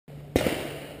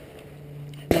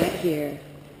here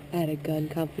at a gun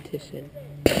competition.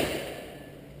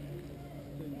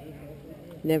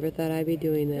 Never thought I'd be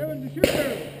doing this.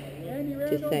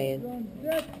 Just saying.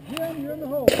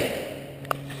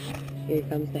 Here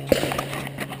comes that.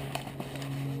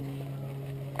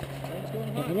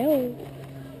 Hello.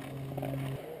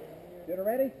 Get her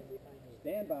ready?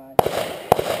 Stand by.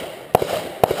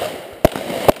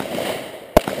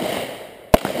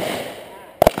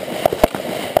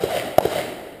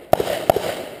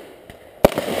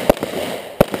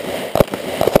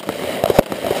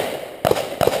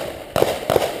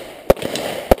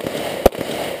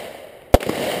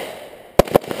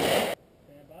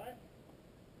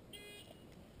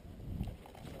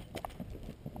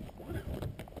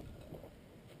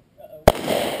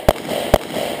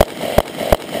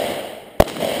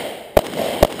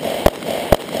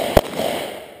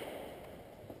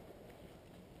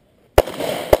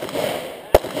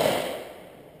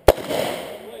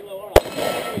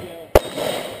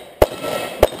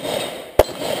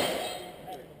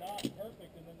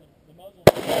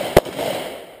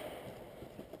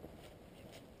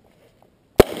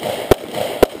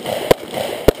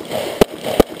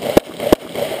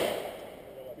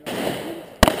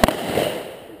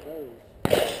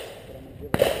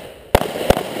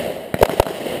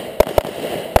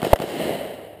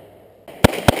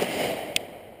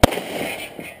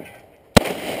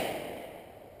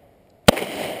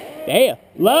 Damn,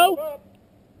 low?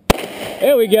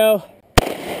 There we go.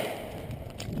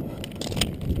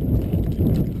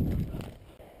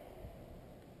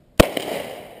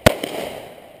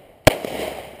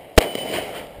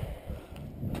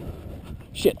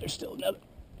 Shit, there's still another.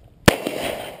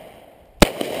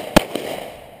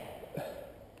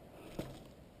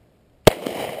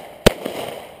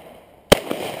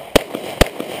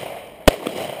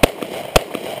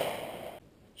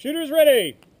 Shooters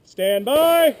ready. Stand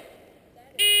by.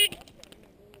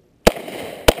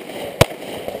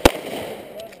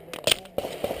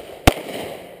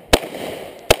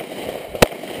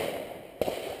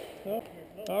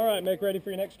 All right, make ready for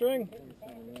your next string.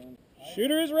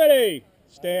 Shooter is ready.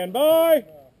 Stand by.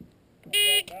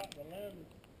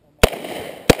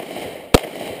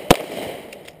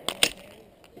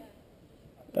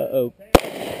 Uh-oh.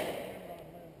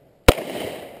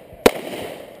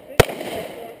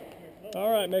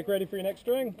 All right, make ready for your next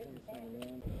string.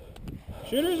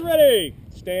 Shooter's ready.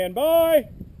 Stand by.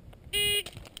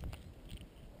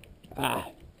 Ah.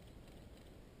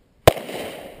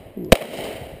 Ooh.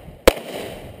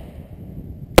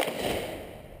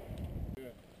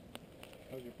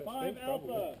 Five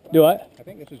alpha. Do what? I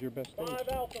think this is your best stage. 5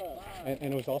 alpha.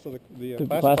 And it was also the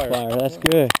classifier. That's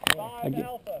good. 5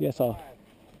 alpha. Yes,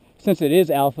 since it is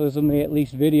alphas, let me at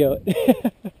least video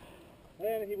it.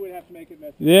 Then he would have to make it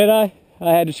messy. Did I?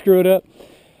 I had to screw it up.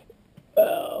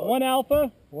 1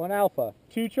 alpha. 1 alpha.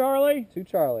 2 Charlie. 2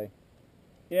 Charlie.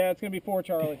 Yeah, it's going to be 4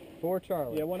 Charlie. 4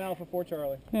 Charlie. Yeah, 1 alpha, 4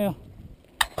 Charlie. Yeah.